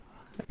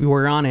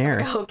We're on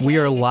air. Okay. We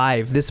are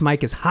live. This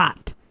mic is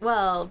hot.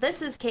 Well,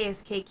 this is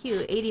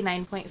KSKQ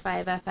 89.5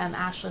 FM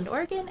Ashland,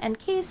 Oregon, and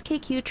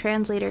KSKQ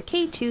translator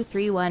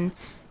K231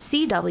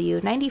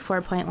 CW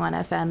 94.1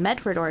 FM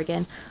Medford,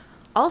 Oregon,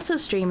 also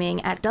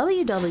streaming at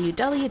www.kskq.org.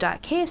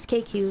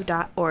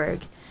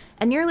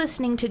 And you're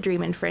listening to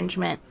Dream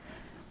Infringement.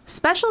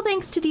 Special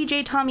thanks to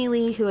DJ Tommy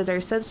Lee, who was our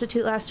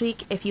substitute last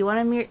week. If you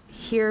want to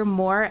hear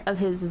more of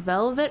his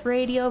velvet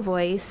radio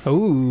voice,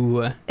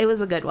 Ooh. it was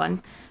a good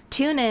one.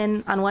 Tune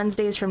in on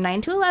Wednesdays from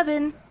 9 to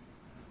 11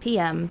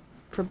 p.m.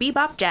 for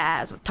Bebop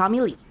Jazz with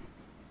Tommy Lee.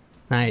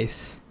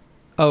 Nice.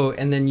 Oh,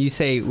 and then you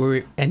say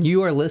and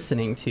you are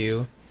listening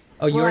to.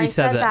 Oh, you already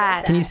said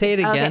that. Can you say it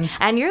again? Okay.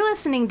 And you're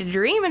listening to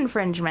Dream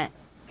Infringement.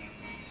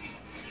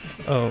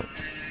 Oh,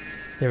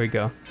 there we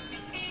go.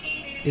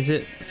 Is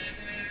it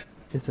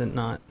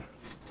not?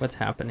 What's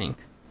happening?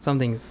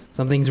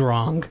 Something's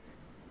wrong.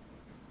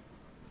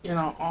 You're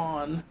not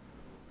on.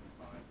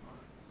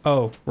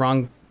 Oh,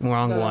 wrong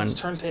one. That's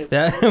turntable.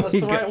 That's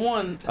the right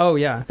one. Oh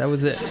yeah, that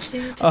was it.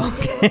 Two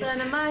Okay. tables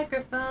and a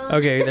microphone.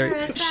 Okay,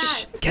 there.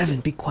 Shh, Kevin,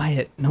 be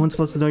quiet. No one's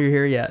supposed to know you're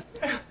here yet.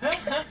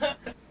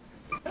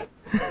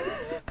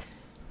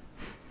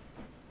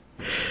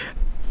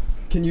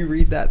 Can you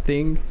read that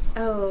thing?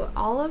 Oh,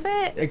 all of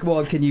it?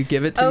 Well, can you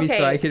give it to me so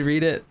Okay. I can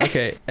read it?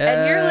 Okay.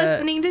 And you're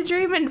listening to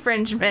Dream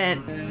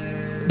Infringement.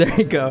 There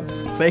you go.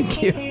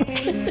 Thank you.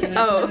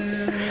 Oh,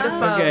 the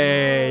phone.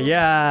 Okay,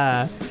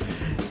 yeah.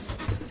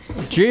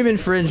 Dream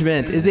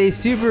Infringement is a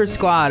super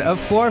squad of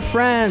 4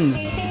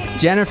 friends.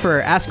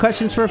 Jennifer asks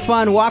questions for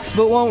fun, walks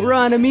but won't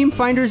run. A meme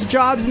finder's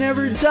job's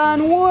never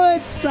done.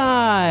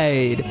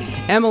 Woodside.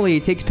 Emily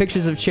takes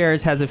pictures of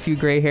chairs, has a few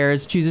gray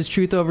hairs, chooses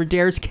truth over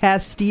dares.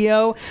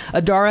 Castillo.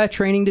 Adara,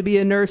 training to be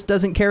a nurse,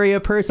 doesn't carry a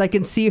purse. I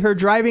can see her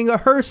driving a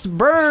hearse.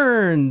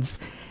 Burns.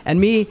 And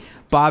me,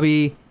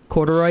 Bobby,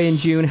 Corduroy and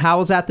June,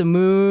 howls at the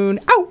moon.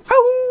 Ow,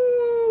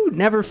 ow.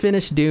 Never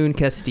finished Dune.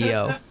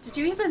 Castillo. Did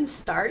you even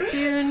start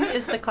Dune?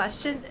 Is the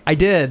question? I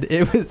did.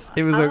 It was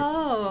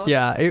Oh.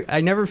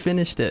 I never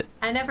finished it.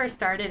 I never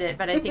started it,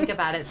 but I think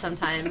about it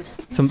sometimes.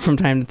 From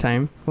time to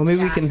time. Well, maybe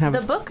we Yeah. can have.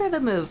 The book or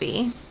the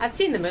movie? I've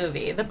seen the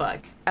movie, the book.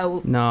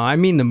 Oh, No, I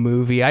mean the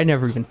movie. I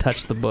never even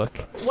touched the book.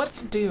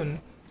 What's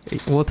Dune?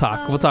 We'll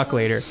talk. We'll talk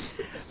later.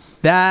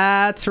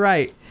 That's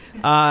right.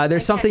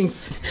 There's something.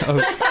 Oh.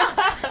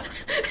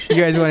 You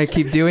guys want to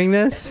keep doing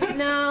this?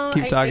 No,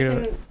 Keep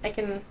talking I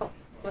can.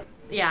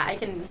 Yeah, I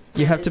can.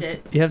 You have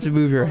manage it. to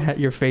move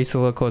your face a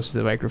little closer to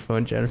the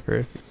microphone,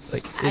 Jennifer.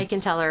 I can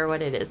tell her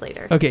what it is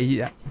later. Okay,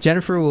 yeah.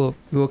 Jennifer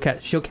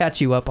she'll catch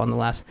you up on the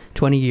last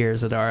 20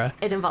 years, Adara.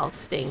 It involves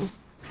Sting.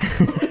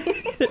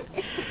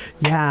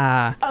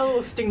 Yeah.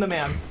 Oh, Sting the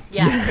Man.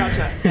 Yeah.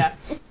 Gotcha. Yeah.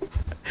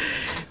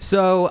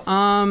 So,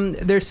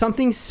 there's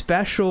something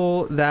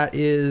special that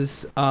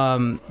is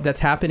that's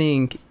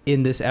happening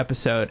in this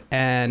episode,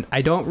 and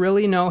I don't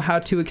really know how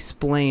to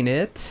explain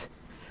it.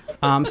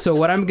 So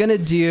what I'm gonna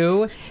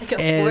do It's like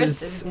a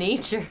force of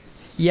nature.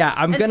 Yeah,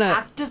 An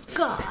act of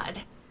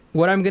God.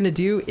 What I'm gonna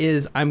do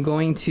is I'm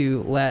going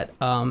to let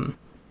I'm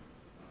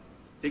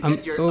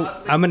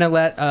gonna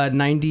let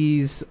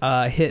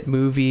 90s hit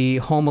movie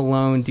Home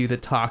Alone do the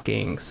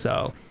talking.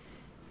 So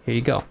here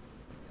you go.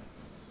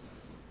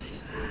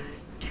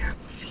 Terrible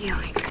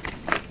feeling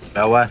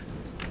About what?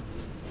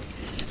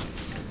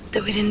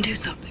 that we didn't do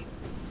something.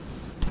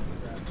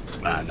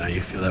 Now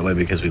you feel that way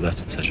because we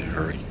left in such a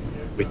hurry.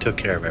 We took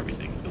care of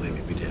everything. Believe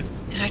me, we did.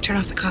 Did I turn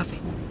off the coffee?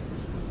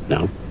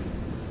 No.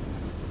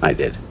 I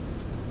did.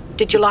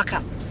 Did you lock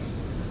up?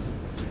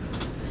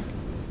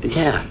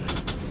 Yeah.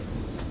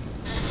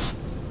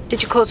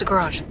 Did you close the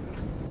garage?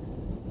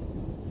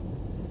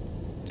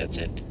 That's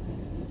it.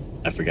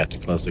 I forgot to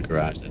close the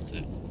garage. That's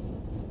it.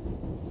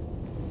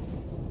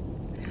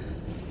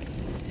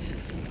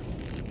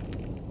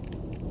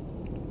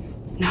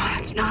 No,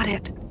 that's not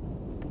it.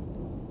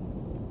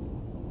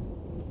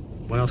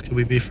 What else could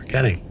we be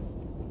forgetting?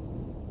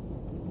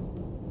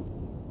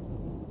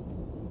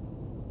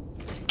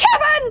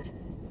 Kevin!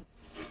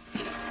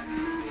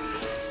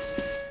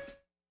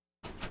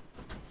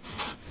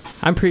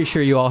 I'm pretty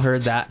sure you all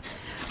heard that.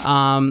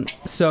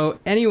 So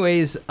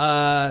anyways,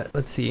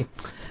 let's see.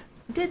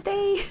 did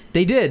they?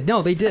 They did.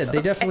 No, they did.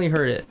 They definitely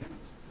heard it.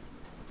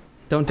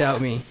 Don't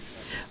doubt me.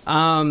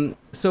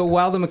 So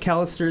while the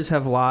McAllisters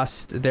have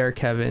lost their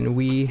Kevin,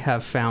 we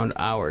have found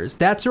ours.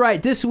 That's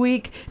right. This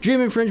week,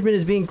 Dream Infringement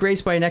is being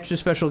graced by an extra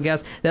special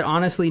guest that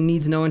honestly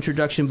needs no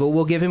introduction, but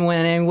we'll give him one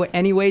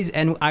anyways,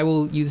 and I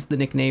will use the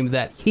nickname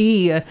that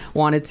he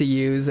wanted to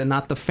use and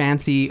not the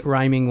fancy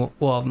rhyming,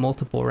 well,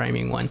 multiple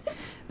rhyming one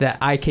that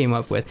I came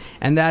up with.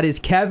 And that is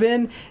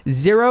Kevin,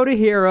 Zero to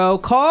Hero,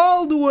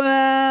 Caldwell.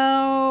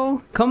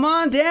 Come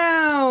on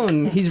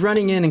down. He's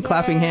running in and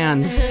clapping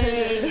hands.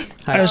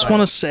 I just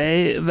want to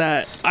say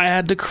that I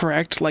had to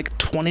correct like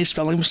 20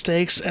 spelling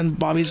mistakes in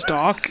Bobby's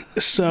doc.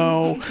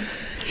 So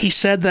he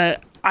said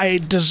that I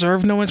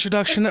deserve no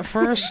introduction at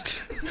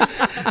first.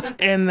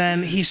 And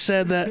then he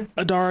said that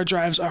Adara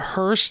drives a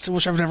Hearst,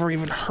 which I've never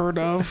even heard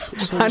of.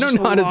 So I don't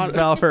know how to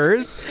spell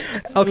hers.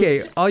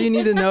 Okay, all you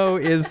need to know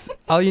is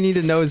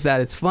that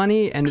it's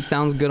funny and it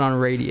sounds good on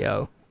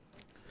radio.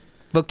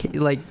 But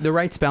like the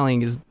right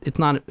spelling is it's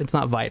not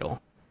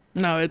vital.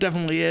 No, it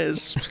definitely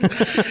is.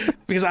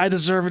 Because I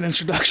deserve an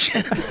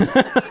introduction.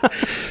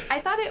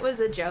 I thought it was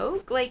a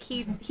joke. Like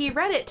he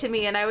read it to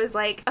me, and I was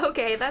like,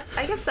 okay,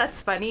 I guess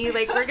that's funny.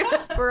 Like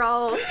we're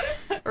all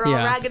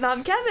ragging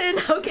on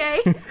Kevin.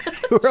 Okay,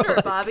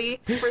 sure, Bobby.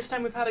 First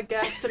time we've had a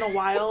guest in a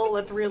while.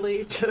 Let's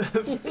really just.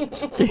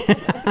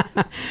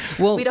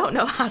 Well, We don't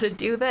know how to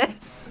do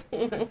this.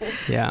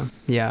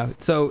 yeah.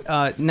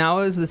 So now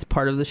is this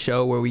part of the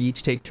show where we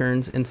each take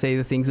turns and say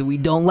the things that we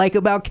don't like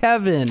about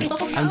Kevin.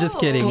 I'm just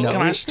kidding. No,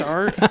 Can I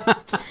start?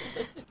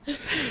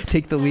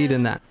 take the lead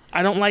in that.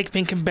 I don't like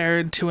being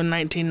compared to a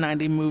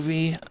 1990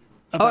 movie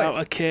about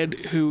a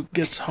kid who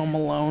gets home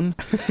alone.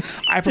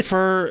 I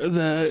prefer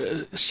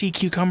the sea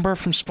cucumber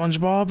from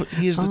SpongeBob.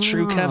 He is the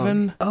true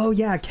Kevin. Oh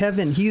yeah,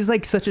 Kevin. He's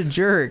like such a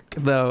jerk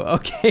though.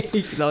 Okay.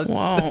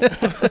 Wow.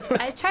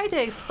 I tried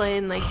to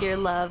explain like your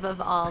love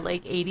of all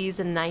like 80s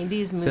and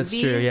 90s movies. That's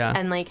true, yeah.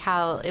 And like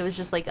how it was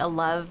just like a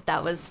love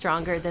that was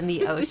stronger than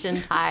the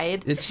ocean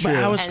tide. It's true.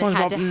 But how is And it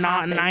had SpongeBob to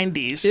not happen.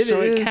 90s? It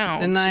so is it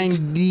counts. the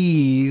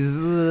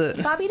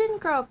 90s. Bobby didn't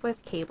grow up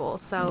with cable,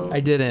 so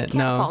I didn't. can't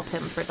No. fault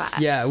him for that.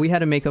 Yeah, we had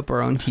to make up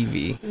our own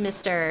TV.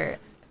 Mr.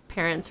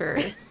 Parents were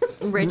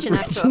rich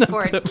enough to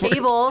afford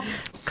cable.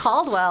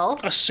 Caldwell.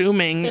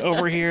 Assuming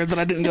over here that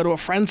I didn't go to a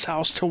friend's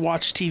house to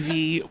watch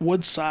TV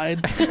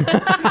Woodside.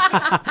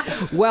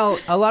 Well,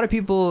 a lot of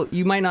people,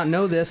 you might not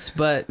know this,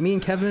 but me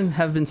and Kevin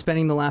have been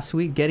spending the last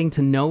week getting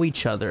to know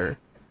each other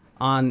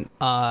on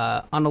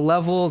a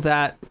level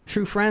that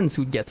true friends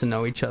would get to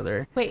know each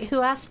other. Wait, who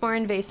asked more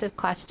invasive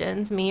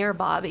questions, me or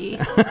Bobby?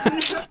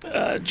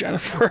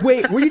 Jennifer.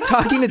 Wait, were you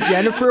talking to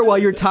Jennifer while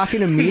you're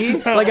talking to me?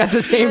 Like at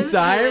the same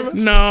time?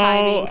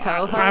 No, Two-timing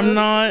co-host. I'm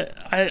not.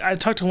 I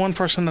talk to one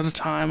person at a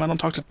time.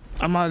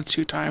 I'm not a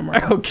two-timer.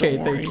 Okay,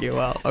 Don't worry. thank you.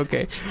 Well,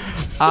 okay.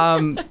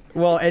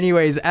 Well,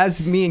 anyways, as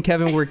me and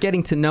Kevin were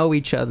getting to know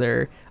each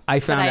other, I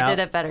But found I out. did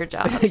a better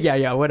job.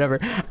 yeah, whatever.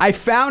 I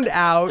found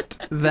out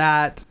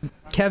that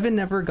Kevin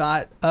never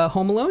got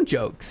Home Alone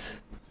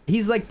jokes.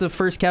 He's like the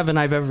first Kevin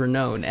I've ever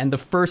known, and the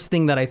first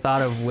thing that I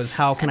thought of was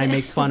how can I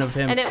make fun of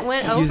him And it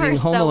went using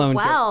over Home so Alone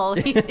well.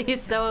 jokes.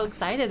 He's so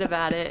excited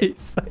about it.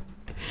 He's like-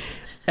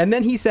 and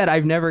then he said,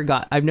 "I've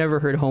never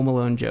heard Home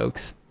Alone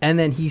jokes." And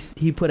then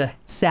he put a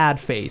sad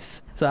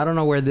face. So I don't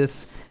know where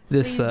this.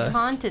 You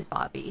taunted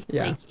Bobby.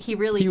 Yeah. Like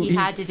he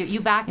had to do.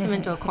 You backed him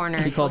into a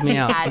corner. He called me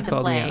out. Had He to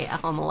called me play out.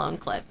 a Home Alone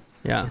clip.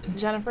 Yeah.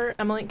 Jennifer,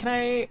 Emily, can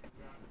I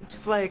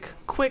just like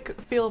quick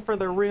feel for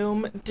the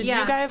room? Did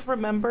Yeah. you guys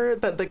remember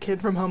that the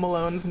kid from Home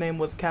Alone's name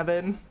was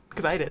Kevin?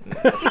 Because I didn't.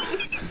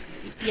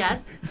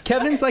 Yes.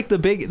 Kevin's like the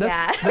big.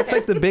 That's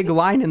like the big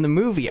line in the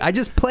movie. I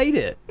just played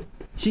it.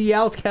 She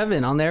yells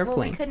Kevin on the Well,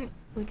 airplane.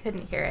 we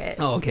couldn't hear it.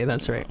 Oh, okay,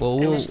 that's right. Well,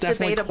 It we'll was It's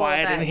definitely debatable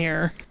quiet that in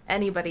here.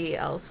 Anybody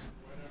else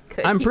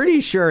could. I'm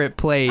pretty sure it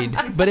played,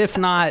 but if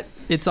not,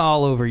 it's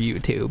all over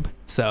YouTube.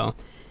 So,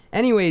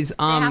 anyways, They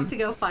have to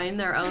go find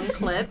their own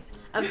clip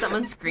of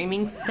someone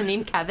screaming the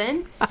name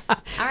Kevin. All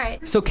right,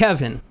 so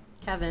Kevin,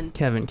 Kevin.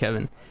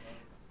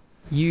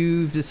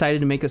 you've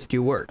decided to make us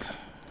do work.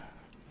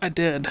 I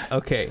did.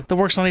 Okay. The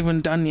work's not even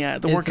done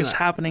yet. The It's work is not.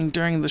 happening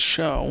during the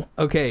show.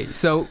 Okay,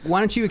 so why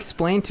don't you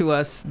explain to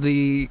us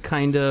the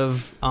kind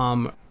of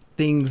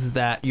things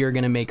that you're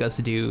going to make us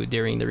do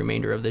during the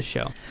remainder of this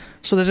show?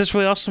 So there's this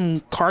really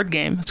awesome card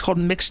game. It's called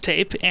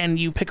Mixtape, and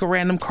you pick a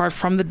random card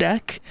from the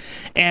deck,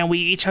 and we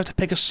each have to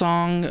pick a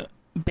song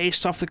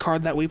based off the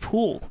card that we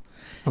pull.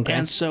 Okay.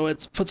 And so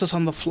it puts us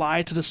on the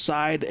fly to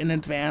decide in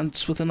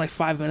advance, within like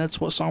 5 minutes,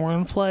 what song we're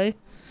going to play.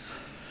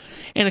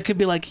 And it could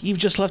be like, you've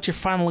just left your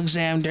final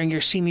exam during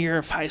your senior year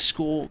of high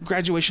school.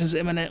 Graduation is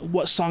imminent.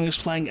 What song is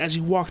playing as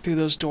you walk through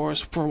those doors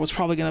for what's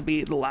probably going to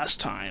be the last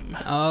time?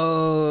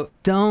 Oh,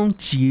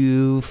 don't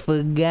you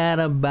forget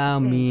about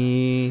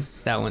me.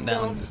 That one.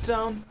 don't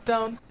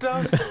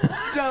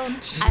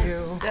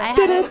you. I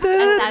had a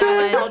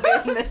sad one.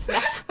 doing this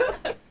now.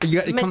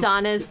 You got,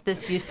 Madonna's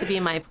 "This Used to Be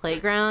My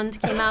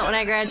Playground" came out when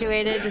I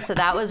graduated, so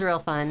that was real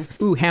fun.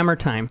 Ooh, Hammer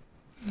Time.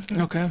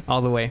 Okay.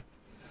 All the way.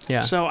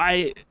 Yeah. So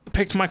I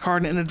picked my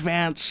card in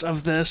advance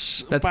of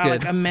this That's by good.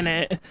 like a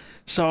minute.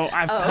 So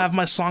I have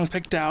my song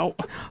picked out.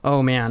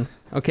 Oh, man.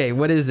 Okay,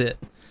 what is it?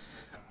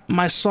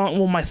 My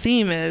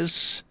theme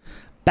is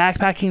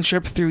backpacking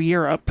trip through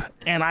Europe,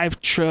 and I've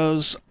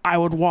chose "I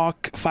Would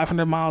Walk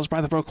 500 Miles"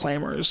 by the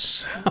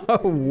Proclaimers.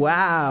 Oh,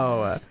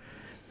 wow.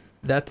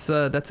 That's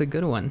a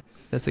good one.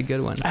 That's a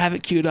good one. I have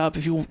it queued up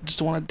if you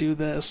just want to do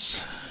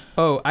this.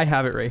 Oh, I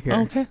have it right here.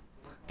 Okay.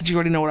 Did you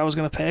already know what I was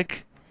going to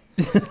pick?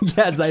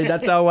 Yes,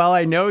 that's how well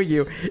I know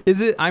you. Is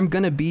it I'm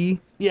Gonna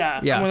Be? Yeah,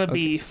 Yeah, I'm going to okay.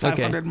 be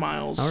 500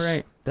 miles. All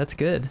right. That's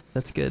good.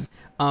 That's good.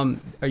 Do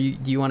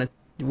you want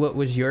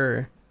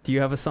to, do you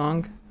have a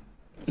song?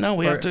 No,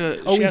 we Or- have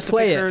to, oh, she we has to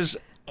play pick it. hers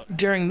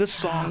during this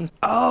song.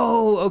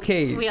 Oh,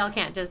 okay. We all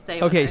can't just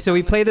say. what Okay, our so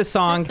we song play the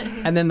song,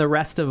 and then the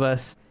rest of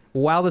us,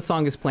 while the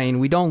song is playing,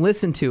 we don't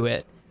listen to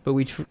it, but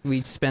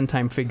we spend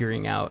time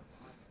figuring out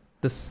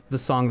the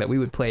song that we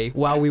would play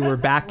while we were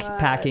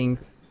backpacking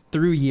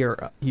through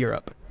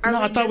Europe.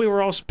 No, I thought we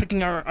were all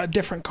picking a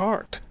different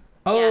card.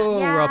 Oh,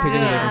 Yeah. we're all picking a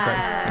different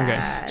Yeah. card.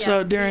 Okay.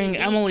 So during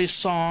Emily's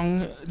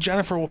song,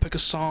 Jennifer will pick a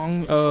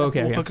song. Oh,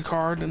 okay, We'll okay. pick a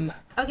card, and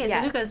Okay,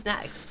 Yeah. so who goes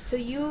next? So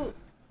you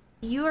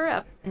are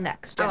up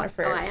next,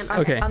 Jennifer. Oh, I am.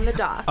 Okay. On the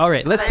dock. All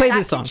right, let's But play that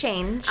this song. could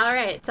change. All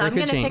right, so That I'm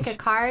could gonna pick change. a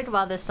card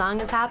while the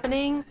song is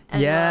happening, and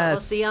we'll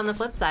Yes. see you on the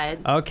flip side.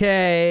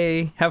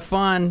 Okay. Have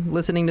fun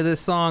listening to this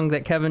song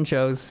that Kevin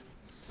chose.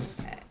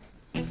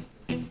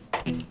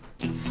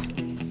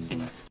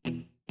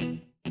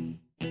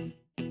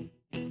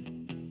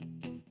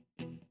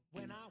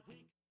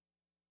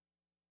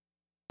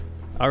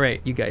 All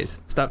right, you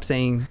guys, stop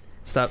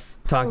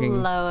talking.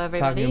 Hello,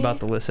 everybody. Talking about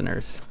the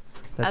listeners.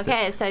 That's it.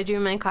 Okay, so I drew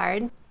my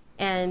card,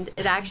 and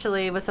it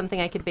actually was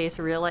something I could base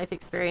a real life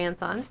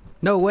experience on.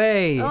 No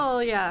way. Oh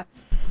yeah.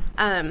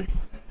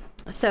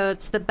 So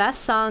it's the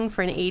best song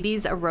for an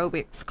 80s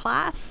aerobics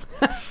class.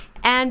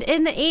 And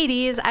in the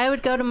 80s, I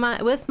would go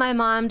with my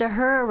mom to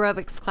her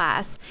aerobics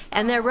class,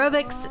 and the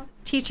aerobics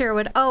teacher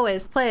would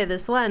always play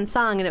this one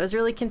song, and it was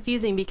really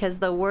confusing because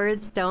the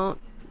words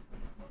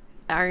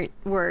aren't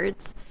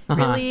words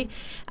really.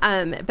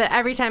 But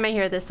every time I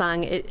hear this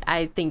song,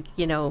 I think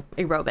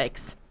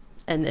aerobics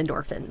and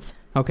endorphins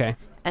Okay.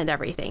 and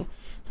everything.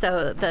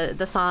 So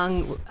the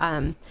song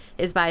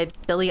is by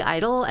Billy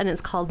Idol, and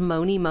it's called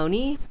Moni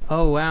Moni.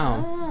 Oh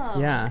wow.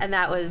 Yeah. And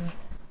that was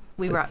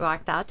we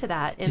walked out to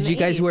that. In Did the you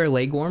guys 80s. wear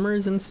leg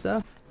warmers and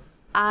stuff?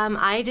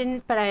 I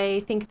didn't, but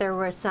I think there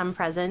were some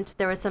present.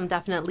 There was some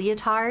definite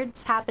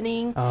leotards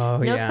happening. Oh,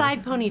 no yeah.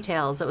 side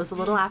ponytails. It was a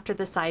little after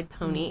the side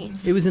pony.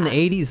 It was in the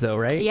 80s though,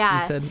 right?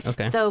 Yeah. You said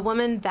okay. The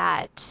woman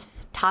that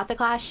taught the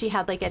class, she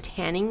had like a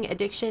tanning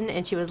addiction,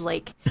 and she was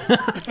like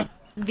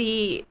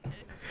the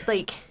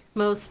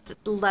most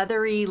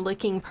leathery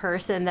looking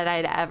person that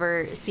I'd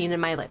ever seen in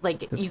my life.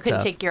 Like That's you couldn't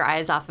tough. take your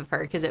eyes off of her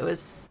because it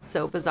was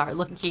so bizarre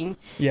looking.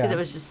 Yeah. Because it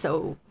was just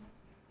so.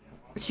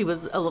 She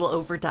was a little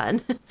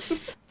overdone,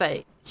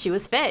 but she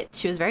was fit.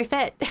 She was very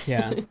fit.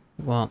 Yeah.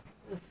 Well,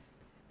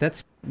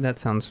 that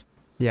sounds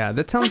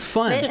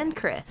fun. Fit and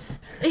crisp.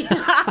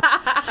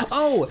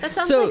 Oh, That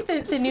sounds so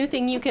like the new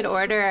thing you could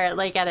order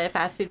like at a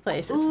fast food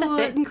place. It's the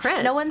fit and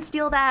crisp. No one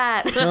steal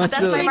that. one That's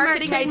steal my it.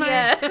 marketing Trademark.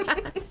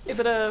 idea. Is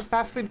it a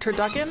fast food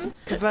turducken?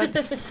 Because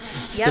that's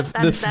Yep, The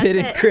that's Fit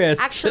and it.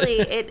 Crisp.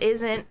 Actually, it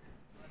isn't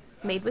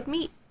made with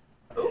meat.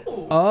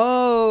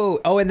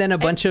 oh, and then a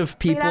bunch of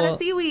Made out people. of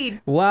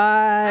seaweed. What?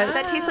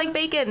 That tastes like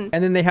bacon.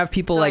 And then they have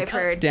people So like I've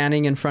heard.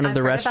 standing in front of I've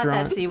the heard about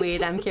restaurant. that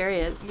seaweed. I'm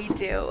curious. Me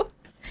too.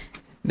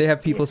 They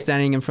have people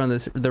standing in front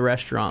of the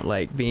restaurant,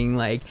 like being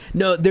like,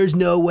 "No, there's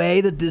no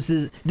way that this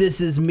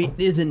is meat.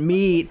 Isn't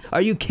meat?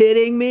 Are you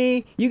kidding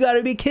me? You got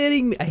to be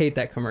kidding me!" I hate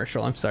that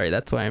commercial. I'm sorry.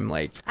 That's why I'm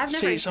like, I've never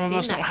see, some of seen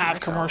us that don't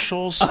have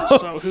commercial. commercials,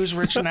 so who's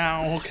rich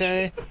now?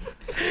 Okay.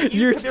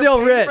 "You're still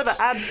paying rich." for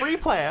the ad-free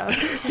plan.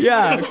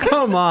 Yeah,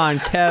 come on,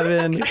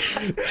 Kevin.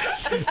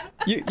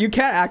 You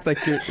can't act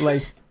like you're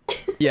like,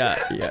 yeah.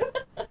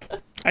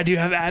 I do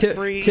have ad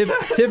free.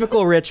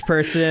 Typical rich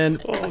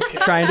person Okay.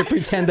 trying to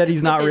pretend that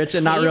he's not His rich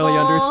and not really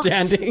cable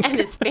understanding. And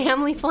his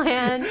family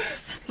plan.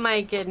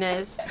 My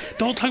goodness.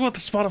 Don't talk about the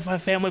Spotify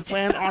family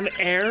plan on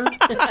air.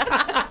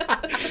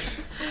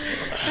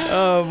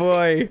 Oh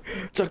boy.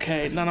 It's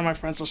okay. None of my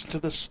friends listen to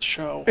this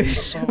show.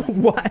 So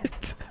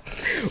What?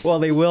 Well,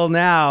 they will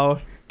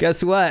now.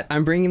 Guess what?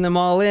 I'm bringing them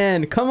all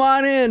in. Come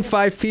on in,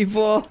 5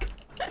 people.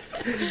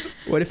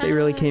 What if they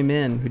really came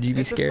in? Would you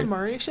be Is this the scared?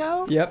 Murray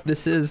Show? Yep,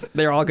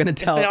 they're all gonna if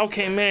they tell. all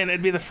came in,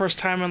 it'd be the first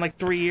time in like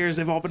 3 years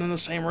they've all been in the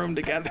same room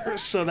together.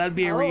 So that'd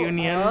be a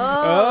reunion.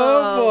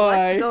 Oh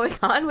What's boy. going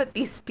on with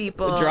these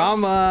people?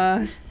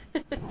 Drama.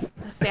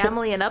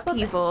 Family and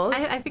upheaval.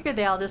 I figured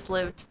they all just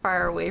lived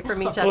far away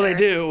from each other. Well, they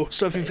do.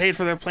 So if you paid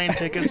for their plane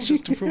tickets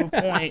just to prove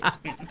a point,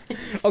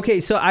 Okay,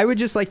 so I would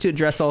just like to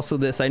address also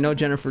this. I know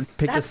Jennifer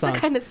picked That's a song. the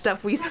kind of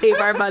stuff we save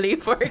our money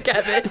for,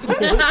 Kevin.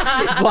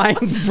 Flying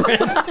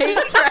friends. Paying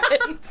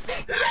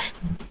friends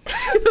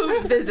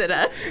to visit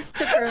us.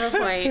 To prove a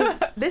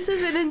point. This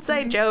is an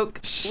inside joke.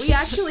 We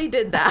actually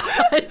did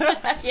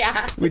that.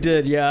 Yeah. We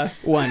did, yeah.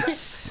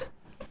 Once.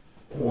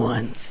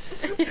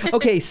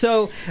 Okay,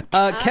 so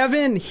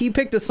Kevin, he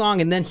picked a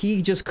song and then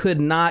he just could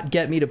not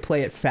get me to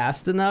play it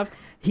fast enough.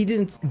 He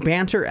didn't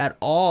banter at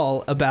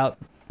all about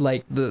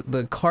like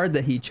the card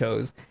that he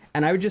chose.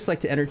 And I would just like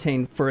to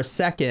entertain for a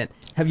second.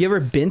 Have you ever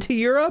been to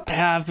Europe? I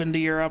have been to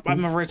Europe.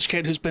 I'm a rich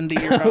kid who's been to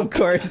Of Europe.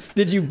 course.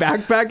 Did you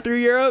backpack through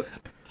Europe?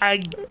 I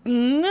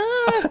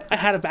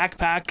had a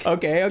backpack.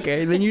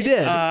 Okay, then you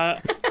did.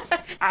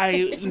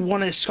 I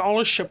won a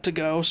scholarship to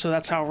go, so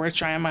that's how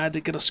rich I am. I had to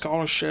get a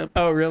scholarship.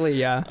 Oh, really?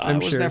 Yeah, I I'm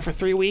was sure. there for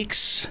 3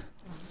 weeks.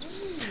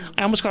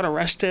 I almost got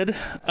arrested.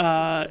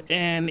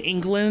 In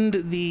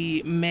England,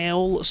 the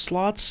mail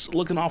slots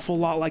look an awful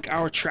lot like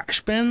our trash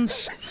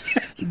bins.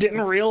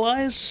 Didn't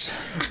realize.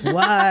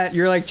 What?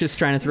 You're like just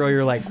trying to throw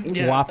your like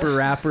Yeah. Whopper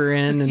wrapper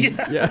in, and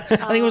yeah. I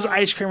think it was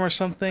ice cream or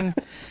something.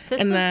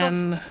 This And was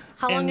then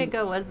how long in,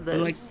 ago was this?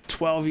 Like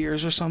 12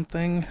 years or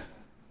something.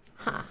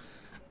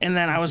 And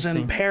then I was in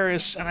Interesting.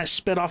 Paris and I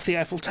spit off the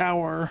Eiffel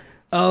Tower.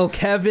 Oh,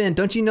 Kevin,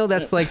 don't you know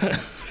that's like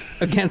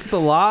against the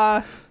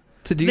law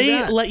to do They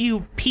that? let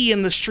you pee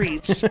in the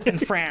streets in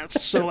France,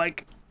 so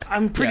like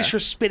I'm pretty Yeah. sure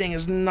spitting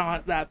is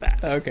not that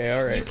bad. Okay, all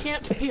You right.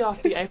 can't pee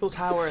off the Eiffel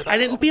Tower. Though. I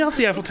didn't pee off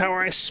the Eiffel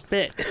Tower. I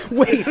spit.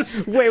 Wait.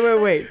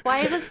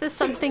 Why was this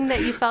something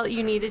that you felt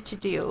you needed to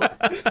do?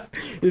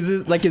 This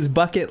is like his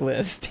bucket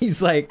list.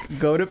 He's like,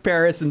 go to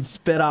Paris and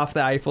spit off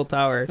the Eiffel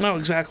Tower. No,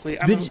 exactly.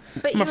 Did you-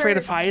 But I'm you afraid were-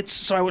 of heights,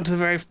 so I went to the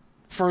very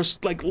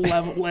first like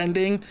level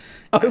landing.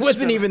 Oh, it I wasn't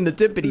spit- even the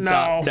tippity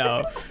top.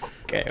 No. No.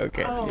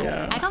 Okay. Oh.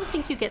 Yeah. I don't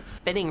think you get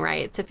spitting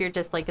rights if you're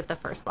just like at the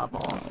first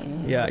level.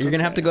 Yeah, you're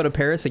gonna have to go to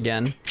Paris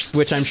again,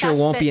 which I'm sure That's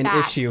won't be an spit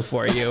back. issue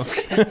for you.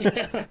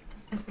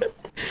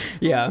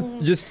 Yeah,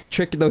 just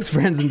trick those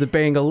friends into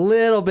paying a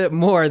little bit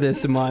more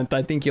this month.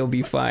 I think you'll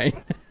be fine.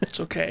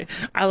 It's okay.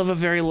 I live a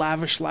very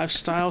lavish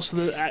lifestyle, so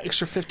the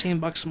extra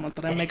 $15 a month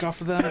that I make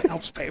off of them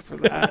helps pay for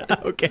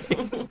that. Okay,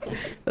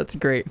 that's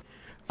great.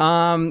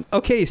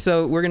 Okay,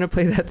 so we're gonna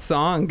play that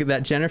song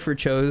that Jennifer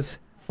chose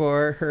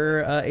for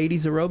her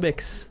 80s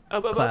aerobics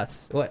but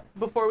class. What?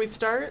 Before we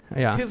start,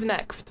 Yeah. who's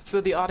next?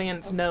 So the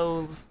audience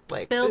knows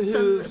like Build some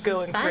who's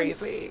going suspense.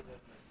 crazy.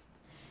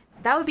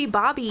 That would be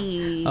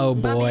Bobby. Oh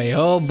boy, Bobby.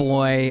 oh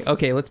boy.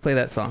 Okay, let's play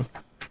that song.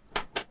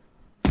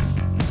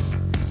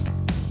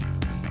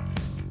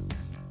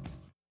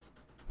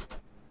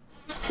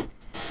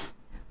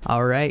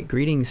 All right,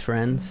 greetings,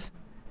 friends.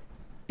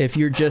 If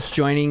you're just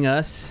joining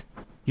us,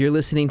 you're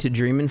listening to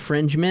Dream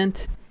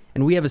Infringement,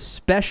 and we have a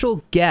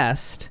special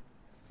guest,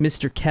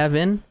 Mr.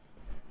 Kevin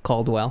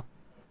Caldwell,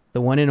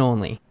 the one and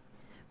only.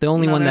 The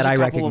only No, one that there's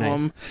I a couple of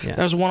recognize. them. Yeah.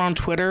 There's one on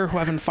Twitter who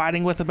I've been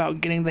fighting with about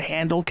getting the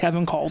handle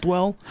Kevin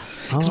Caldwell.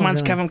 Because Oh,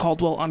 mine's really? Kevin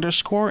Caldwell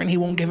 _ and he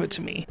won't give it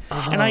to me.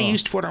 And I Oh.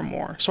 use Twitter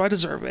more, so I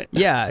deserve it.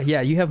 Yeah,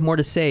 you have more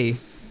to say.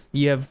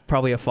 You have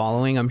probably a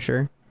following, I'm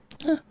sure.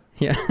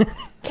 Yeah.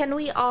 Can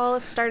we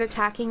all start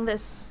attacking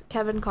this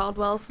Kevin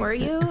Caldwell for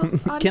you?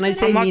 on Can I Twitter?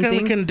 say I'm not mean going to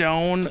things?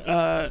 condone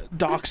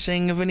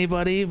doxing of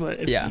anybody,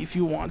 but if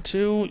you want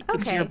to,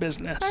 it's Okay. your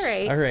business. All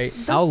right. All right,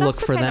 That's- I'll that's look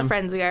the for kind them. Of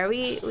friends we are.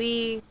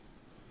 We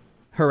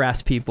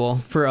Harass people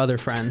for other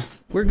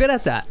friends. We're good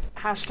at that.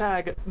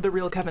 Hashtag the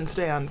real Kevin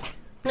stands.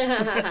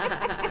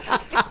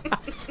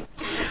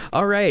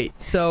 All right.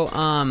 So,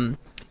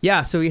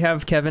 so we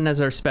have Kevin as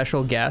our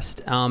special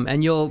guest,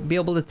 and you'll be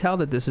able to tell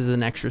that this is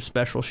an extra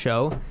special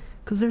show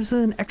because there's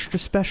an extra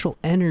special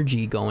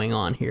energy going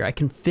on here. I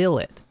can feel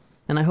it,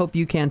 and I hope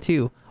you can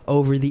too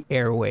over the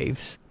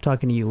airwaves. I'm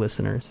talking to you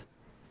listeners.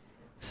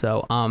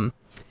 So,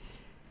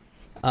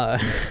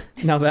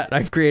 now that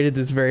I've created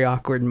this very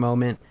awkward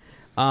moment,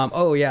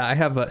 I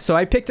have so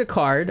I picked a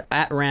card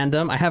at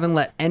random. I haven't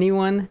let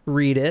anyone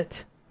read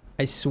it,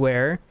 I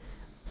swear,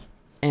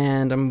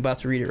 and I'm about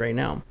to read it right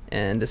now.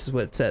 And this is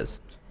what it says.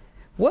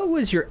 What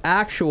was your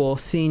actual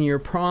senior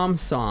prom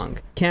song?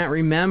 Can't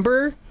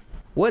remember?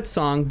 What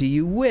song do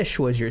you wish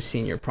was your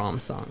senior prom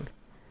song?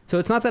 So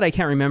it's not that I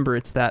can't remember,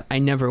 it's that I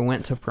never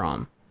went to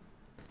prom.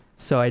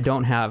 So I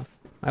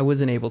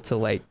wasn't able to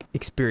like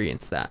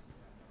experience that.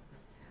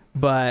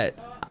 But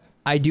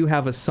I do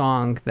have a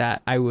song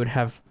that I would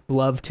have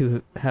loved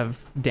to have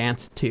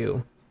danced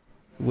to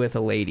with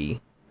a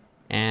lady.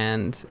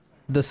 And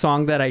the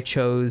song that I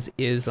chose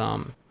is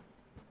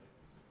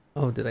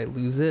did I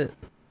lose it?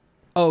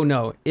 Oh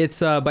no, it's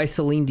by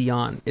Celine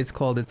Dion. It's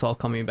called It's All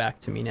Coming Back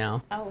to Me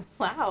Now. Oh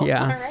wow!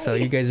 Yeah, All right. so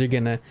you guys are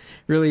gonna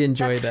really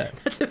enjoy that.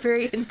 That's a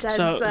very intense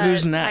So,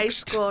 who's high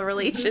next? school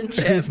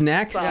relationship. Who's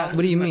next? song.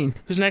 What do you mean?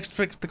 Who's next to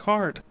pick the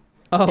card?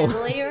 Oh,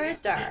 Emily or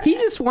Dara?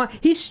 he's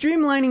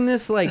streamlining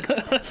this like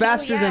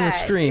faster than a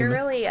Yeah, stream. You're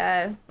really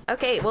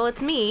okay. Well,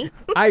 it's me.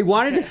 I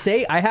wanted to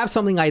say I have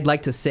something I'd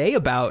like to say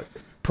about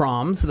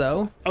proms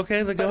though.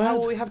 Okay, then go But how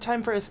will ahead. we have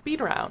time for a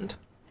speed round?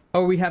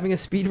 Are we having a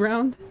speed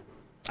round?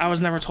 I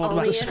was never told about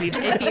Only the speed.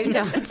 if you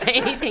don't say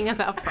anything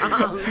about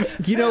prom.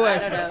 You know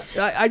what? I don't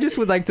know. I just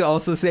would like to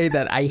also say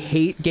that I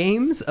hate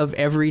games of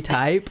every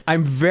type.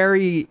 I'm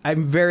very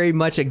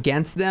much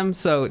against them.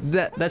 So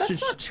that's That's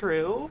just not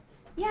true.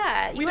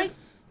 Yeah, you We like. did-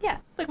 Yeah.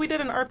 Like we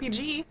did an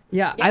RPG.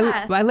 yeah.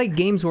 Yeah. I like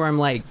games where I'm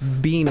like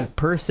being a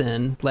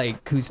person,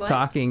 like who's What?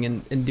 talking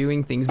and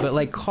doing things, but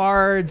like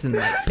cards and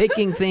like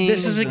picking things.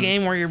 This is a and-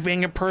 game where you're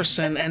being a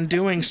person and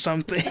doing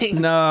something.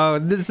 No,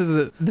 this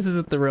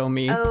isn't the real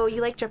me. Oh,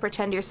 you like to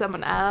pretend you're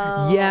someone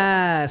else.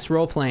 Yes,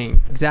 role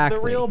playing. Exactly.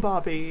 The real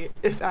Bobby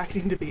is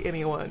acting to be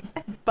anyone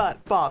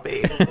but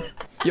Bobby.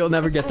 You'll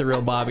never get the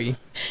real Bobby.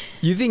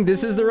 You think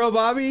this is the real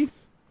Bobby?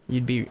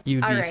 You'd be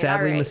All right,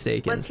 sadly all right.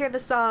 mistaken. Let's hear the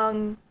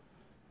song.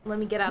 Let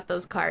me get out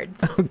those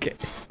cards. Okay.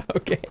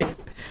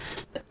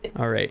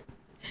 All right.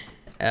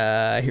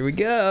 Here we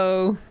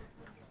go.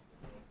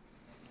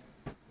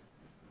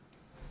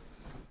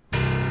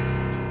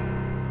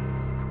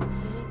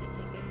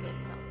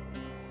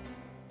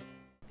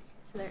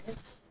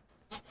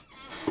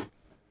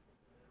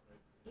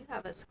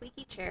 a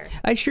squeaky chair.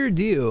 I sure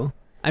do.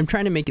 I'm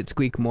trying to make it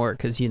squeak more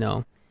because,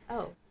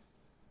 Oh.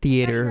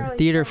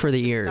 theater for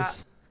the ears.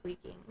 Stop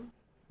squeaking.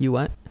 You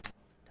what?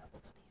 Double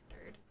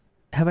standard.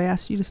 Have I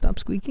asked you to stop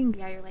squeaking?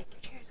 Yeah, you're like,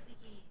 your chair's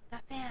squeaky.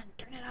 That fan,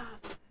 turn it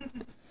off.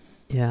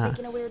 Yeah. It's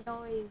making a weird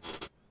noise.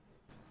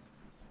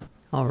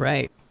 All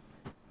right.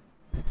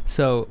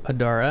 So,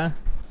 Adara,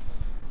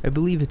 I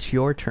believe it's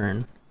your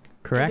turn,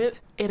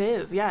 correct? It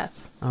is,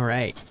 yes. All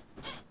right.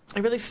 I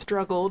really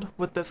struggled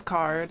with this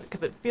card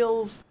because it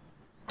feels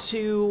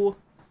too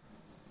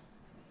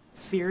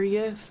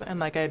serious and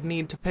like I'd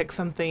need to pick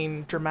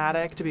something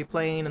dramatic to be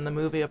playing in the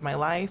movie of my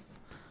life.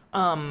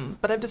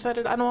 But I've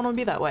decided I don't want to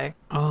be that way.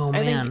 Oh,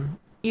 I man. think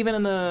even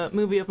in the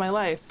movie of my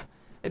life,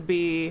 it'd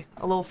be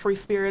a little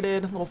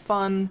free-spirited, a little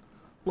fun,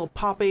 a little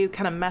poppy,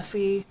 kind of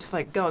messy, just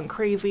like going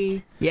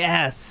crazy.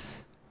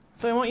 Yes.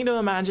 So I want you to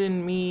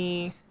imagine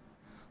me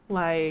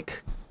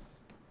like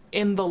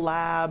in the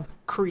lab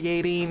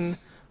creating,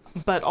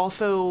 but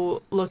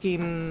also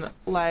looking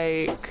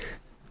like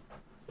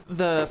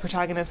the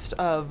protagonist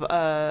of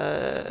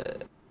a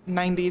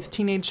 90s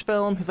teenage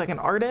film who's like an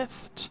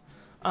artist.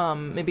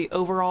 Maybe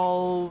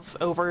overalls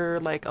over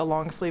like a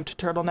long-sleeved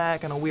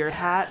turtleneck and a weird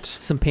hat.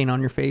 Some paint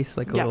on your face,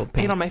 like a Yeah, little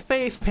paint on my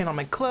face, paint on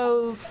my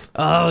clothes.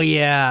 Oh,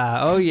 yeah.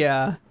 Oh,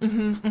 yeah.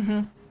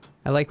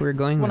 I like where you're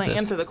going When with I this.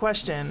 answer the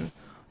question,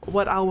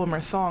 what album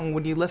or song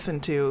would you listen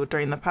to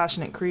during the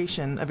passionate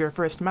creation of your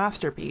first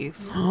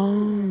masterpiece?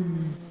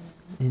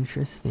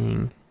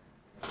 Interesting.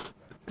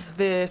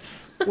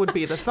 This would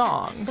be the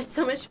song. That's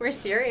so much more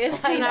serious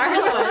than our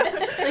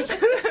one.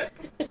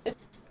 Like,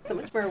 so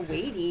much more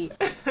weighty.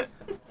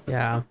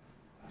 Yeah.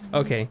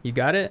 Okay, you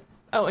got it?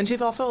 Oh, and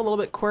she's also a little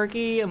bit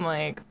quirky and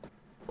like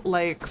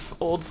likes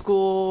old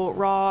school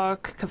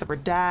rock because of her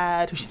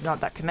dad, who she's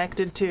not that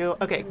connected to.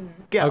 Okay,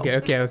 go.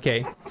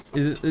 Okay.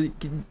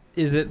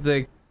 Is it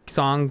the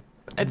song?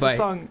 It's by... a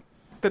song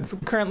that's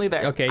currently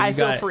there. Okay, you I got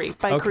Feel it. Free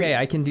by Okay, Creed.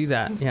 I can do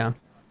that. Yeah.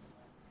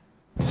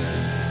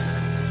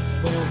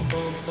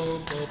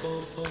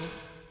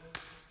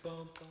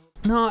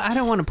 No, I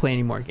don't want to play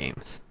any more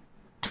games.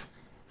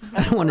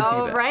 I don't want to do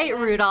All that. right,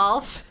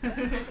 Rudolph.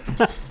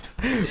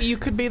 You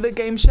could be the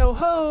game show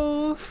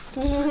host.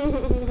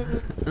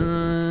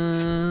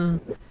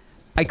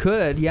 I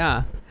could,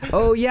 yeah.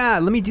 Oh, yeah,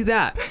 let me do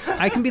that.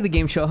 I can be the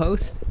game show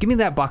host. Give me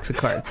that box of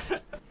cards.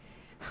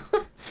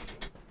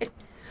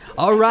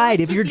 All right,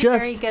 if you're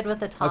Very just... good with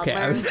the Okay,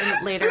 I toddlers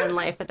was- later in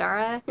life,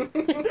 Adara.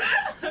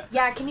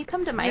 Yeah, can you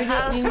come to my You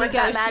house? Work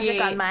that magic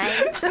negotiate. on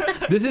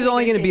mine. This is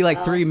only going to be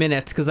like 3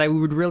 minutes because I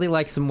would really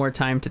like some more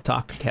time to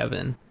talk to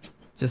Kevin.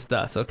 Just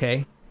us,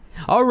 okay?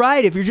 All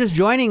right, if you're just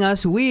joining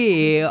us,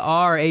 we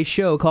are a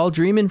show called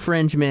Dream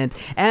Infringement,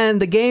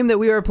 and the game that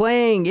we are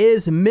playing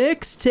is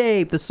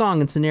Mixtape, the song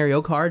and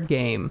scenario card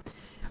game.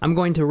 I'm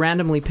going to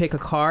randomly pick a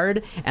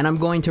card, and I'm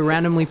going to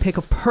randomly pick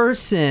a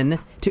person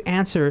to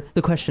answer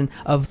the question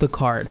of the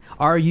card.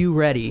 Are you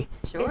ready?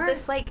 Sure. Is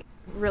this like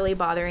really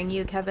bothering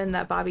you, Kevin,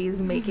 that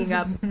Bobby's making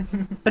up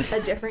a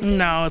different game?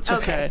 No, it's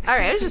okay. All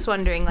right, I was just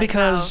wondering, like,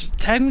 Because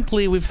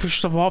technically we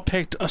should have all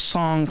picked a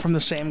song from the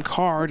same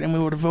card and we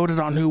would have voted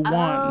on who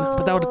won,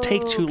 but that would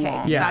take too okay.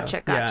 long. Yeah.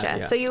 Gotcha.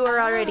 yeah. So you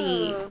were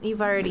already,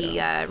 you've already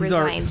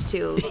resigned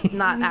to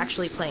not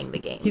actually playing the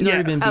game. He's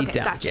already been beat Okay,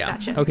 down. gotcha, yeah.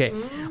 gotcha. Okay.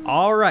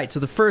 All right. So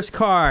the first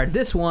card,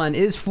 this one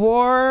is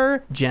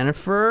for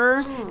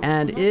Jennifer,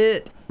 and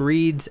it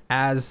reads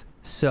as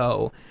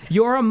so.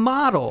 You're a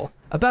model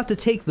about to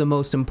take the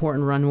most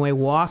important runway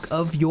walk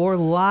of your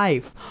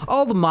life.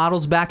 All the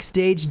models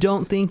backstage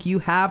don't think you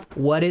have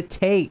what it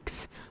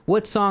takes.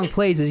 What song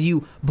plays as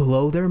you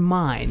blow their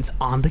minds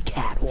on the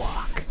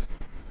catwalk?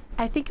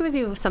 I think it would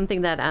be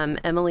something that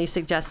Emily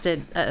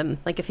suggested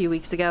like a few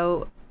weeks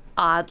ago.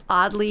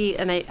 Oddly,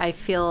 and I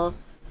feel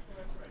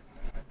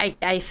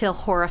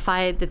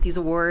horrified that these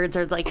words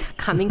are like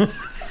coming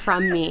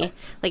from me.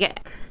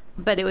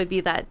 But it would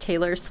be that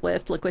Taylor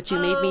Swift "Look What You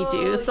Made Me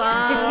Do"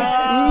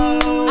 song.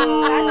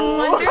 That's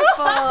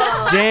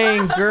wonderful.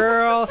 Dang,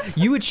 girl.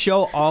 You would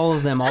show all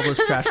of them, all those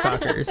trash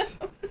talkers.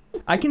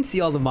 I can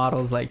see all the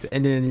models, like,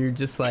 and then you're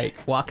just like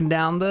walking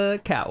down the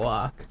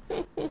catwalk.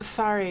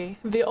 Sorry,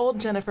 the old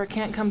Jennifer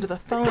can't come to the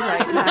phone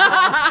right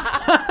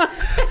now.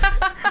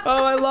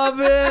 Oh, I love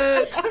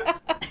it.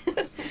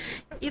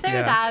 Either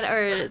Yeah. that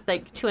or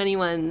like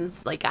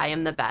 21's like "I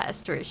Am the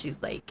Best," where she's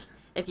like,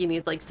 if you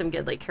need like some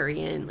good like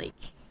Korean like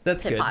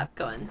That's hip good. hop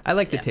going. I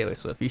like the Yeah. Taylor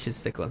Swift. You should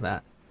stick with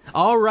that.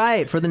 All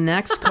right, for the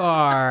next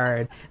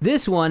card.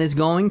 This one is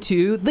going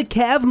to the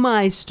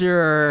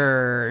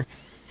Kevmeister.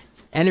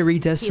 And it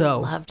reads as He so.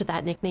 loved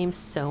that nickname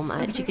so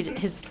much. You could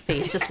his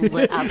face just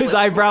lit up. His with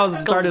eyebrows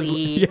started,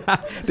 glee.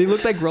 yeah, they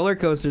looked like roller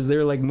coasters. They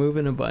were like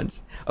moving a bunch.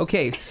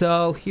 Okay,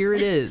 so here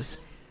it is.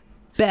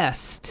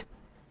 Best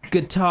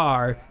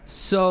guitar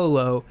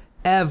solo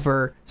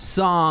ever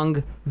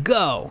song,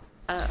 go.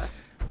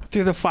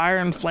 Through the Fire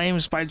and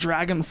Flames by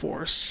Dragon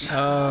Force.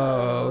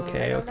 Oh,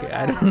 okay.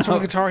 I don't It's from know.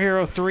 Guitar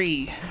Hero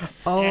 3.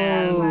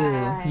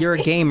 Oh, you're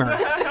a gamer.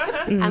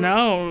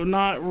 No,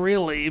 not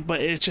really,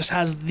 but it just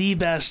has the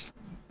best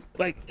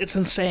like it's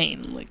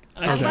insane. Like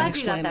I I'm can't glad you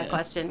explain got that it.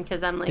 question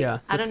because I'm like, Yeah,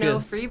 I that's don't know,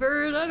 good.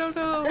 Freebird, I don't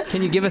know.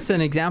 Can you give us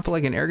an example,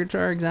 like an air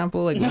guitar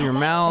example, like with your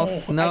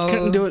mouth? No. I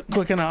couldn't do it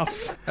quick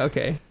enough.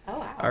 Okay. Oh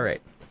wow. All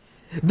right.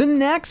 The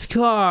next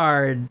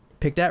card,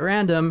 picked at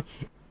random,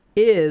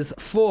 is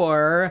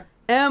for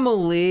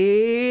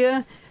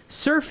Emily.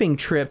 Surfing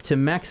trip to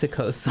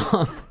Mexico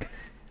song.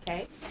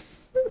 Okay.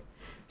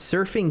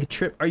 Surfing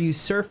trip. Are you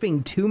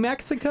surfing to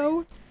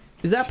Mexico?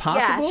 Is that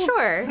possible? Yeah,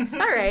 sure.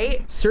 All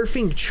right.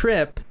 Surfing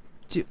trip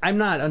to. I'm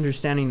not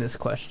understanding this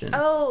question.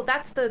 Oh,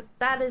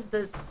 that is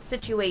the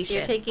situation.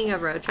 You're taking a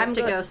road trip I'm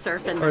to go- go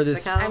surf in Or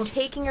this- Mexico. I'm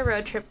taking a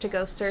road trip to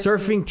go surfing.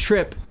 Surfing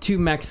trip to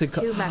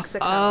Mexico. To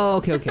Mexico.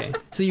 Oh, okay.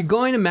 So you're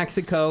going to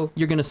Mexico.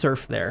 You're gonna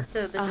surf there.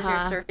 So this is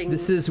Uh-huh. your surfing.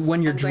 This is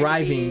when you're I'm going to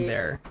driving be-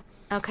 there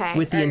Okay.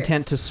 with the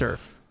intent to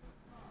surf.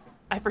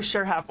 I for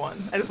sure have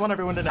one. I just want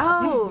everyone to know.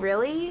 Oh,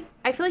 really?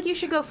 I feel like you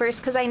should go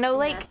first because I know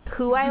like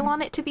who I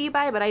want it to be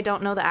by, but I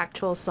don't know the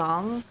actual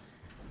song.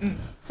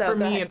 So For go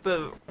me, ahead. it's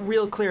a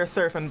real clear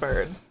surfing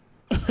bird.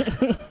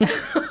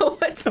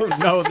 What's Don't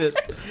know this.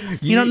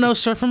 You don't know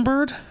Surfing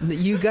Bird?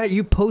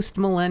 You post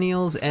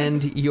millennials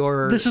and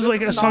your. This is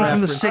like a song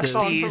from the References.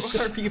 Song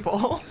 '60s. for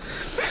people.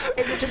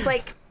 Is it just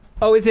like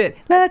Oh, is it?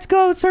 Let's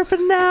go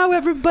surfing now,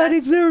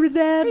 everybody's sure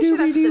that's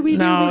the-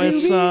 No,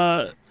 it's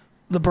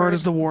The Bird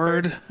is the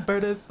Word.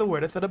 Bird is the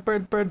word. I said a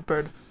bird, bird,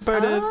 bird.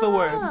 Bird is the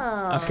word.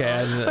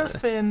 Okay.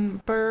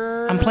 Surfing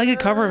bird. I'm playing a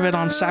cover of it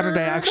on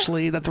Saturday,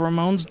 actually, that the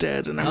Ramones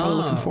did, and I'm really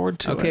looking forward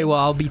to it. Okay, well,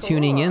 I'll be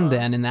tuning in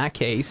then. In that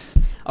case,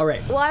 all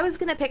right. Well, I was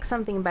gonna pick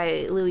something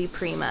by Louis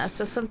Prima,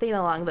 so something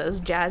along those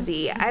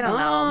jazzy. I don't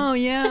know, Oh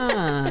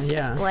yeah,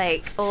 yeah.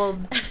 like old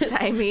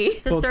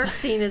timey. The surf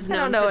scene is I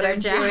known don't know for what their I'm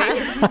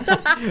jazz. doing. They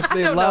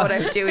I don't know what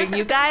I'm doing,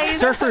 you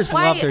guys. Surfers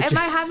Why love their am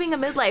I having a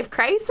midlife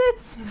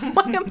crisis?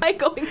 Why am I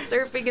going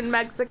surfing in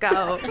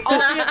Mexico?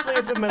 Obviously,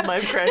 it's a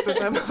midlife crisis,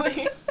 Emily.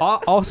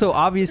 Also,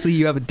 obviously,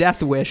 you have a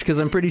death wish because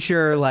I'm pretty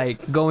sure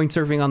like going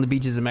surfing on the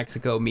beaches of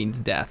Mexico means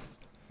death.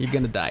 You're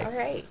gonna die. All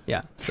right,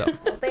 Yeah. So.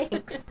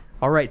 thanks.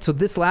 All right, so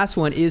this last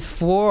one is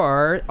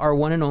for our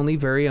one and only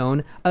very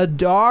own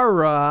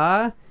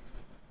Adara.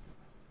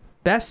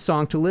 Best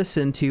song to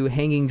listen to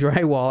hanging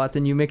drywall at the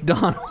new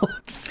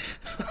McDonald's.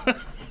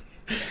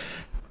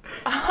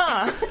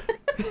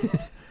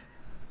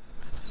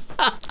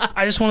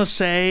 I just want to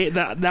say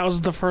that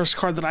was the first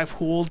card that I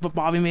pulled, but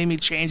Bobby made me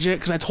change it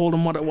because I told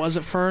him what it was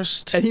at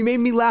first. And he made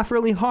me laugh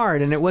really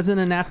hard, and it wasn't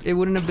it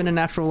wouldn't have been a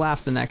natural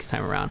laugh the next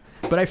time around.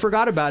 But I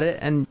forgot about it,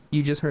 and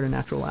you just heard a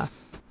natural laugh.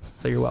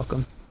 So you're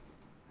welcome.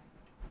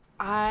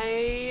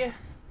 I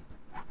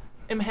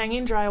am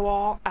hanging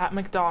drywall at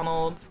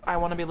McDonald's. I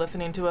want to be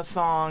listening to a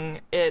song.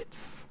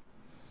 It's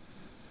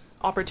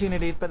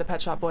Opportunities by the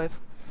Pet Shop Boys.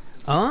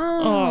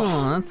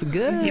 Oh, that's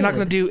good. You're not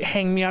going to do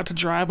Hang Me Out to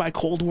Dry by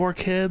Cold War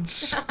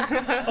Kids?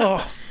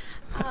 Oh,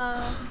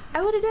 I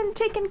would have done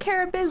taking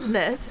care of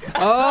business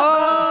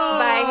Oh.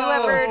 by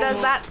whoever does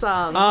that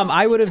song.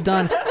 I would have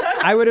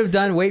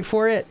done. Wait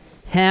for it.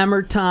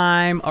 Hammer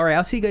time. All right,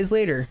 I'll see you guys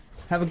later.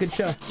 Have a good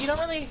show. You don't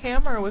really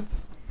hammer with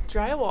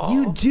drywall.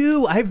 You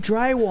do. I've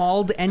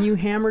drywalled, and you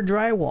hammer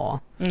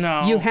drywall.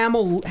 no. You You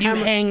hammer.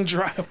 hang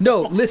dry.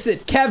 No, listen,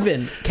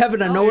 Kevin. I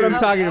know what I'm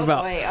talking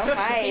about.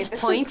 He's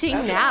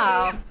Pointing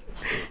now.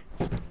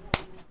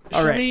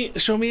 All right.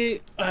 Show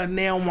me a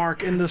nail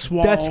mark in this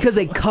wall. That's because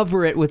they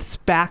cover it with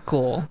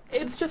spackle.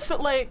 It's just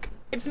that, like,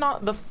 it's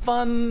not the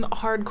fun,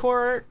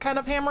 hardcore kind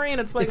of hammering.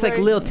 It's like It's like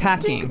very little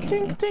tacking.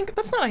 Tink, tink, tink.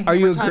 That's not a hammer Are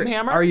you time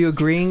hammer. Are you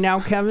agreeing now,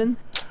 Kevin?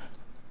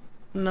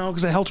 No,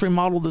 because I helped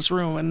remodel this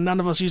room, and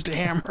none of us used a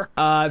hammer. Then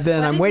What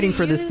I'm did waiting you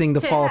for this use thing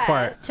to fall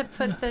apart. To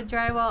put the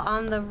drywall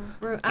on the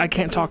roof. I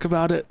can't talk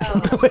about it.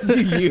 What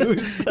did you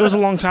use? It was a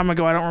long time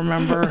ago. I don't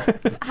remember.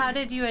 How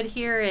did you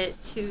adhere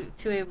it to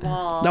a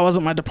wall? That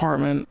wasn't my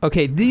department.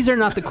 Okay, these are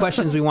not the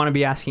questions we want to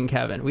be asking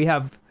Kevin. We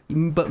have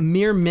but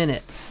mere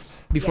minutes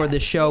before the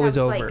show is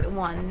over.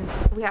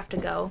 We have to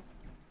go.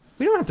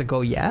 We don't have to go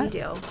We yet.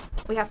 do.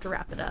 We have to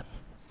wrap it up.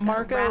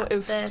 Marco wrap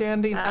is this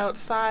standing up.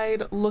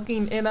 outside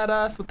looking in at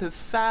us with his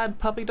sad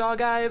puppy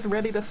dog eyes,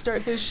 ready to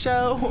start his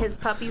show. His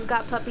puppy's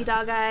got puppy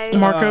dog eyes.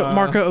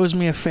 Marco owes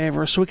me a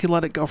favor, so we could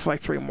let it go for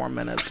like 3 more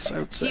minutes, I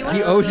would say.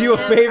 He owes you a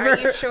favor? Are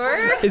you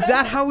sure? Is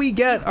that how we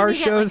get our You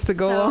get, shows like, to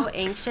go so off?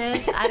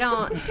 anxious. I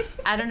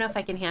don't know if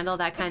I can handle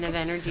that kind of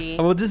energy.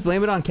 We'll just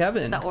blame it on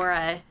Kevin. The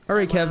aura. All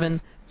right,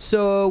 Kevin.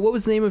 So, what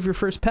was the name of your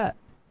first pet?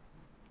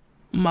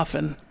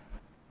 Muffin.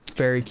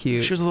 Very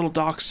cute. She was a little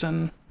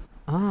dachshund.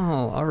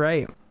 Oh, all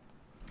right.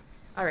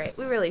 All right,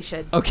 we really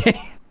should. Okay.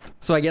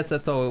 So I guess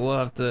that's all we'll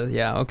have to.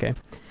 Yeah. Okay.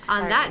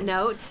 On that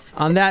note,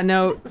 On that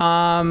note,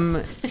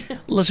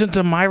 Listen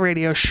to my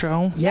radio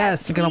show.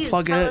 yes, I'm gonna Please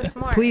plug tell it. us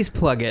more. please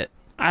plug it.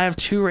 I have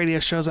 2 radio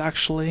shows,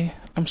 actually.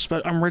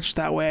 I'm rich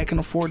that way. I can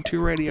afford 2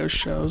 radio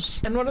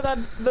shows. And what are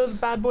those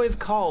bad boys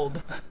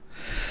called?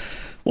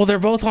 Well, they're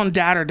both on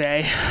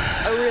Datterday.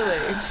 Oh,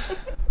 really?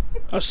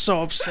 I was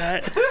so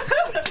upset.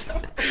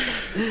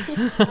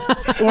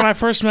 When I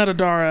first met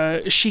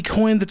Adara, she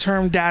coined the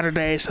term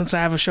Datterday since I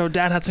have a show,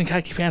 Dad Hats and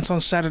Khaki Pants,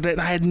 on Saturday,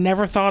 and I had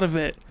never thought of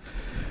it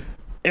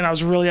and I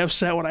was really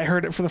upset when I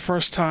heard it for the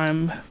first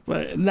time.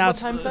 But now What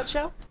time's that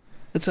show?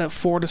 it's at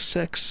 4 to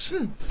 6,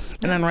 and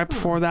then right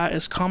before that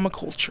is Comic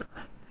Culture.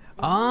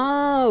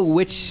 Oh,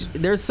 which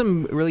there's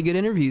some really good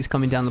interviews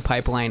coming down the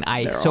pipeline.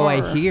 I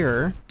are.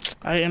 hear.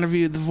 I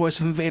interviewed the voice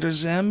of Invader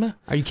Zim.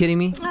 Are you kidding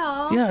me?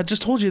 Oh. Yeah, I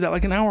just told you that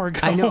like an hour ago.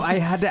 I know. I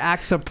had to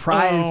act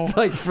surprised, Oh,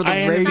 like for the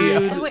I radio.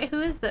 interviewed- Wait,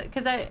 who is the?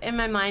 Because in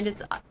my mind,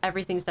 it's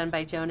everything's done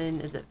by Jonan.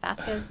 Is it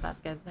Vasquez?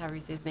 Vasquez, however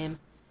you say his name.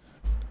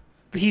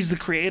 He's the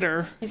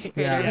creator. He's the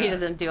creator. Yeah. He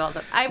doesn't do all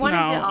the. I wanted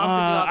No, to also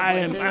do all the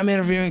voices. I'm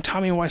interviewing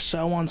Tommy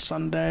Wiseau on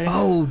Sunday.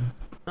 Oh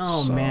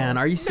So- man,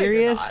 are you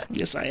serious?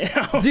 Yes, I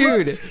am.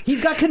 Dude,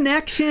 he's got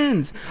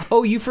connections.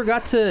 Oh, you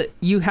forgot to.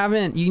 You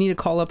need to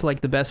call up like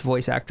the best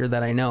voice actor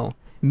that I know.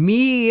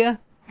 Me.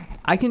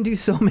 I can do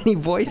so many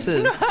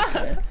voices.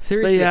 But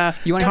Seriously. yeah,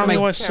 You want to Tommy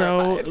hear my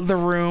Wiseau, Terrified. The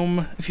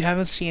Room. If you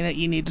haven't seen it,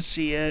 you need to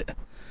see it.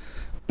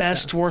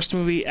 Best worst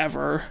movie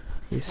ever.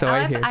 So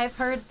I hear. I've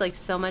heard like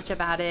so much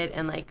about it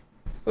and like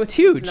Oh, it's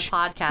listened huge. to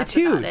podcasts It's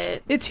huge. about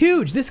it. It's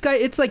huge. This guy,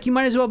 it's like you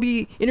might as well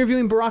be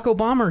interviewing Barack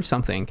Obama or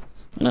something.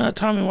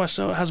 Tommy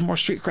Wiseau has more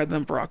street cred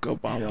than Barack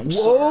Obama. I'm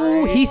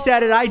Whoa, he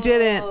said it. I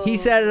didn't. He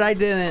said it. I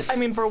didn't. I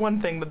mean, for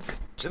one thing,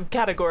 that's just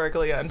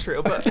categorically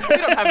untrue, but we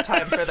don't have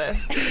time for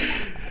this.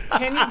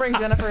 Can you bring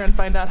Jennifer and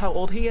find out how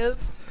old he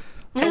is?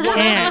 I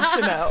can't. want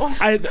to know.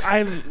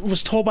 I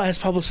was told by his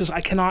publicist I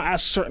cannot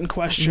ask certain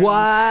questions. What?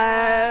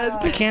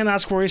 I can't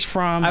ask where he's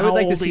from. I would how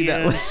like to old see he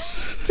that is,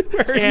 list.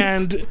 Where he-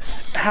 and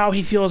how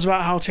he feels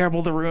about how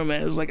terrible The Room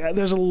is. Like,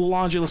 there's a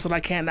laundry list that I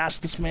can't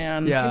ask this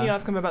man. Yeah. Can you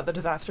ask him about the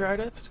disaster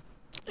artist?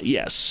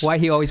 Yes. Why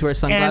he always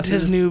wears And sunglasses?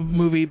 his new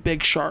movie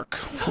Big Shark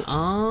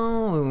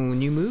Oh,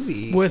 new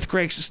movie. with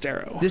Greg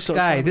Sestero. This So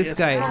it's guy. gonna be This a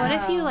guy. thing. What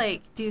if you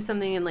like do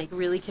something and like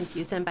really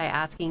confuse him by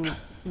asking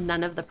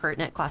none of the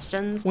pertinent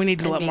questions? We need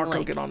to and let being Marco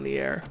like- get on the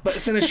air. But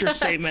finish your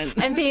statement.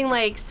 And being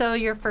like, so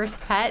your first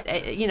pet,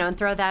 and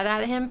throw that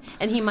at him,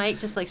 and he might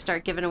just like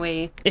start giving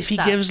away. If he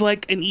stuff. gives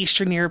like an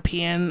Eastern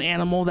European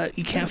animal that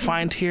you can't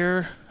find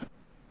here,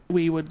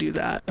 we would do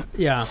that.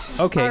 Yeah.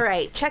 Okay. All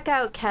right, check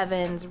out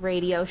Kevin's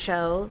radio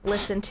show.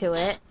 Listen to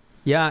it.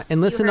 Yeah, and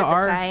listen you to heard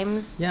our. the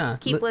times. Yeah.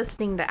 Keep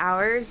listening to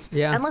ours.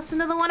 Yeah. And listen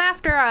to the one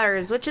after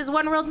ours, which is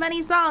One World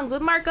Many Songs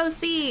with Marco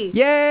C.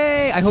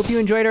 Yay! I hope you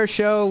enjoyed our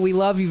show. We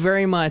love you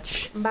very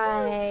much,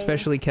 Bye.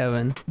 especially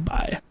Kevin.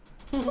 Bye.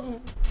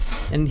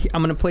 And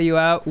I'm gonna play you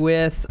out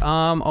with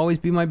 "Always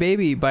Be My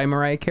Baby" by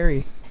Mariah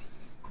Carey.